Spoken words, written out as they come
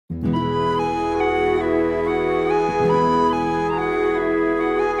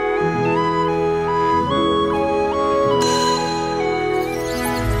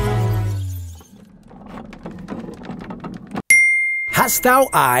Hast thou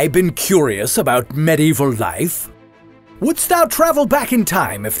aye been curious about medieval life? Wouldst thou travel back in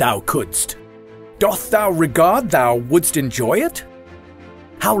time if thou couldst? Doth thou regard thou wouldst enjoy it?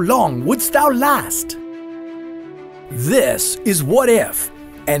 How long wouldst thou last? This is What If,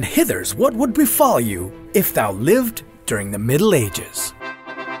 and hither's what would befall you if thou lived during the Middle Ages.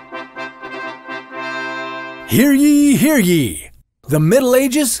 Hear ye, hear ye! The Middle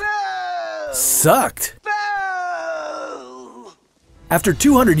Ages sucked. After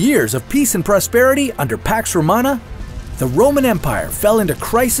 200 years of peace and prosperity under Pax Romana, the Roman Empire fell into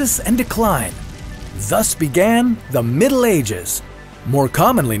crisis and decline. Thus began the Middle Ages, more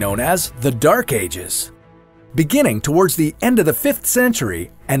commonly known as the Dark Ages, beginning towards the end of the 5th century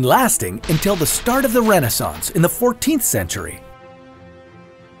and lasting until the start of the Renaissance in the 14th century.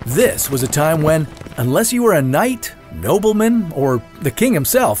 This was a time when, unless you were a knight, nobleman, or the king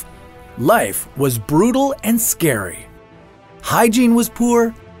himself, life was brutal and scary. Hygiene was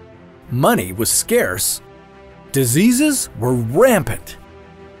poor, money was scarce, diseases were rampant,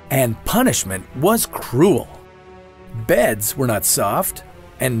 and punishment was cruel. Beds were not soft,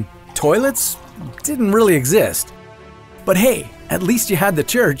 and toilets didn't really exist. But hey, at least you had the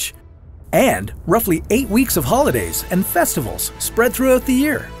church, and roughly 8 weeks of holidays and festivals spread throughout the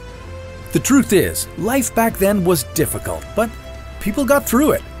year. The truth is, life back then was difficult, but people got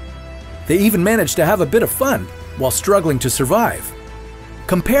through it. They even managed to have a bit of fun while struggling to survive.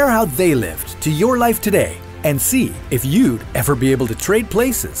 Compare how they lived to your life today and see if you'd ever be able to trade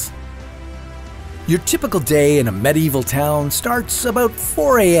places. Your typical day in a medieval town starts about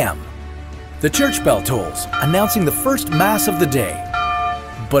 4 a.m. The church bell tolls, announcing the first Mass of the day.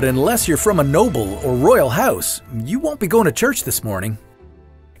 But unless you're from a noble or royal house, you won't be going to church this morning.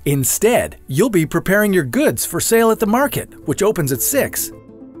 Instead, you'll be preparing your goods for sale at the market, which opens at 6.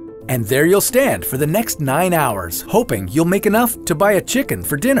 And there you'll stand for the next 9 hours, hoping you'll make enough to buy a chicken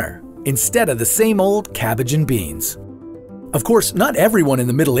for dinner, instead of the same old cabbage and beans. Of course, not everyone in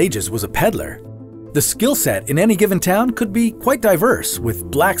the Middle Ages was a peddler. The skill set in any given town could be quite diverse, with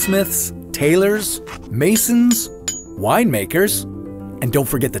blacksmiths, tailors, masons, winemakers, and don't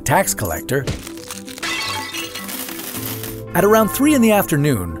forget the tax collector. At around 3 in the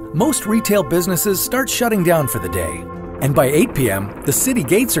afternoon, most retail businesses start shutting down for the day. And by 8 p.m., the city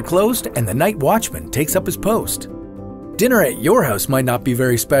gates are closed and the night watchman takes up his post. Dinner at your house might not be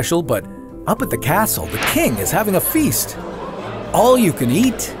very special, but up at the castle, the king is having a feast. All you can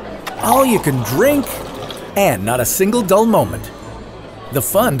eat, all you can drink, and not a single dull moment. The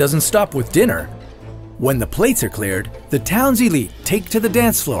fun doesn't stop with dinner. When the plates are cleared, the town's elite take to the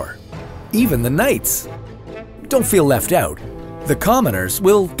dance floor. Even the knights. Don't feel left out. The commoners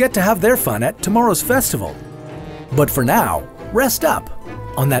will get to have their fun at tomorrow's festival. But for now, rest up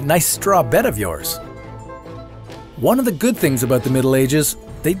on that nice straw bed of yours. One of the good things about the Middle Ages,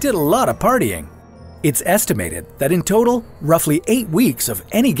 they did a lot of partying. It's estimated that in total, roughly 8 weeks of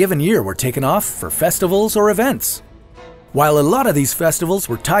any given year were taken off for festivals or events. While a lot of these festivals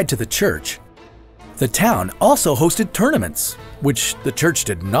were tied to the church, the town also hosted tournaments, which the church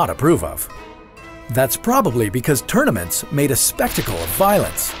did not approve of. That's probably because tournaments made a spectacle of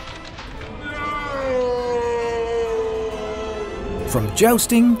violence. From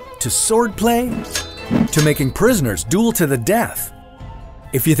jousting to swordplay to making prisoners duel to the death.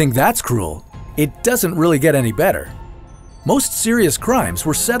 If you think that's cruel, it doesn't really get any better. Most serious crimes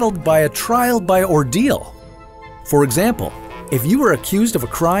were settled by a trial by ordeal. For example, if you were accused of a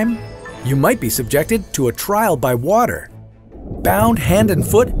crime, you might be subjected to a trial by water. Bound hand and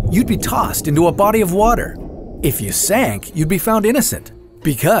foot, you'd be tossed into a body of water. If you sank, you'd be found innocent,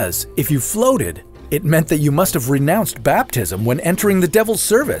 because if you floated, it meant that you must have renounced baptism when entering the devil's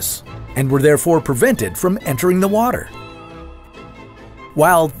service, and were therefore prevented from entering the water.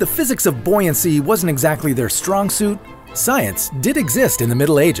 While the physics of buoyancy wasn't exactly their strong suit, science did exist in the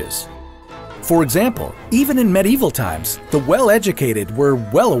Middle Ages. For example, even in medieval times, the well-educated were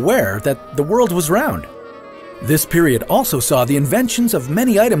well aware that the world was round. This period also saw the inventions of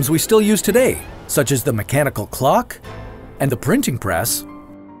many items we still use today, such as the mechanical clock and the printing press.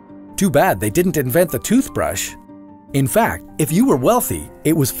 Too bad they didn't invent the toothbrush. In fact, if you were wealthy,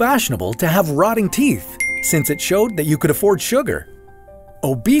 it was fashionable to have rotting teeth, since it showed that you could afford sugar.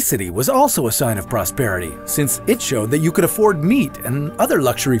 Obesity was also a sign of prosperity, since it showed that you could afford meat and other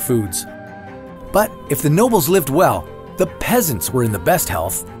luxury foods. But if the nobles lived well, the peasants were in the best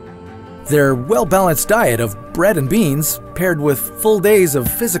health. Their well-balanced diet of bread and beans, paired with full days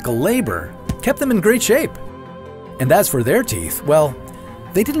of physical labor, kept them in great shape. And as for their teeth, well,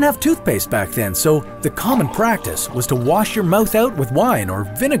 they didn't have toothpaste back then, so the common practice was to wash your mouth out with wine or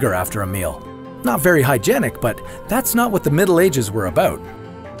vinegar after a meal. Not very hygienic, but that's not what the Middle Ages were about.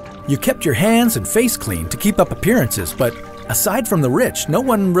 You kept your hands and face clean to keep up appearances, but aside from the rich, no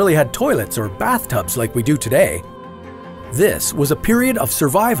one really had toilets or bathtubs like we do today. This was a period of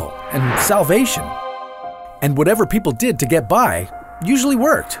survival and salvation. And whatever people did to get by usually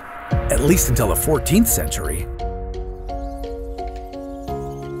worked, at least until the 14th century.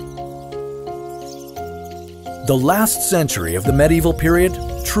 The last century of the medieval period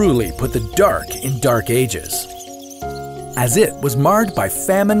truly put the dark in dark ages, as it was marred by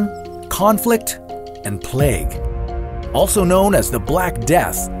famine, conflict, and plague. Also known as the Black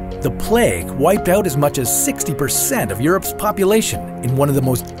Death, the plague wiped out as much as 60% of Europe's population in one of the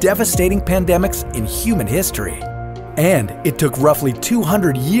most devastating pandemics in human history. And it took roughly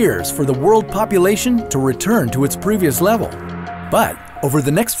 200 years for the world population to return to its previous level. But over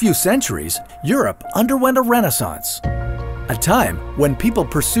the next few centuries, Europe underwent a renaissance, a time when people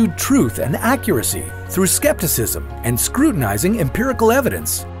pursued truth and accuracy through skepticism and scrutinizing empirical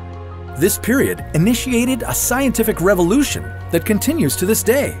evidence. This period initiated a scientific revolution that continues to this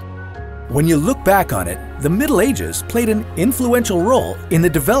day. When you look back on it, the Middle Ages played an influential role in the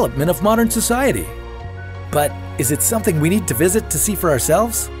development of modern society. But is it something we need to visit to see for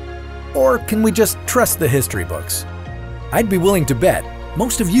ourselves? Or can we just trust the history books? I'd be willing to bet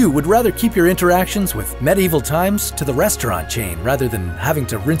most of you would rather keep your interactions with medieval times to the restaurant chain rather than having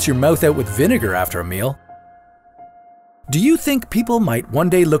to rinse your mouth out with vinegar after a meal. Do you think people might one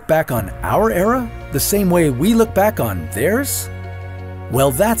day look back on our era the same way we look back on theirs?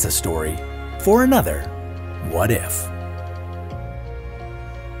 Well, that's a story for another What If.